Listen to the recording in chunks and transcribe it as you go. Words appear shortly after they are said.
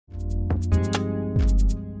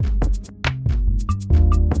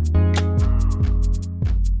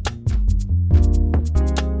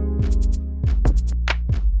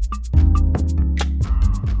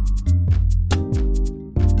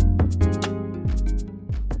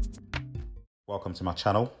Welcome to my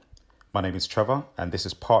channel. My name is Trevor and this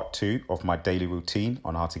is part 2 of my daily routine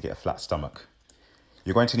on how to get a flat stomach.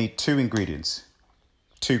 You're going to need 2 ingredients,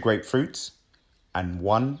 2 grapefruits and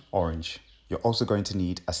 1 orange. You're also going to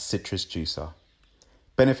need a citrus juicer.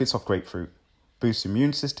 Benefits of grapefruit: boosts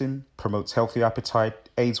immune system, promotes healthy appetite,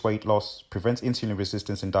 aids weight loss, prevents insulin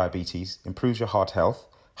resistance and diabetes, improves your heart health,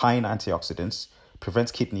 high in antioxidants,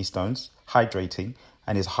 prevents kidney stones, hydrating,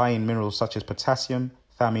 and is high in minerals such as potassium,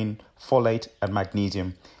 thiamine, folate, and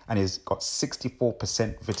magnesium, and it's got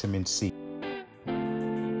 64% vitamin C.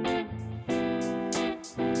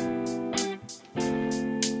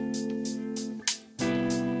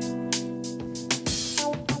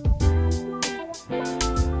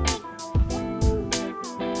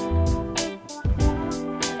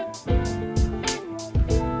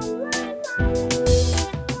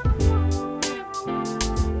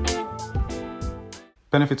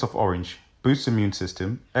 Benefits of orange: boosts immune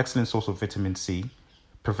system, excellent source of vitamin C,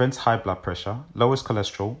 prevents high blood pressure, lowers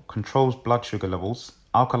cholesterol, controls blood sugar levels,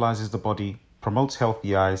 alkalizes the body, promotes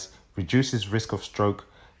healthy eyes, reduces risk of stroke,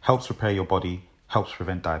 helps repair your body, helps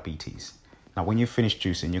prevent diabetes. Now, when you finish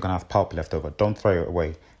juicing, you're going to have pulp left over. Don't throw it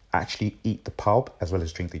away. Actually eat the pulp as well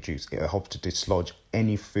as drink the juice. It helps to dislodge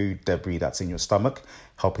any food debris that's in your stomach,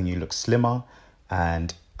 helping you look slimmer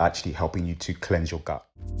and actually helping you to cleanse your gut.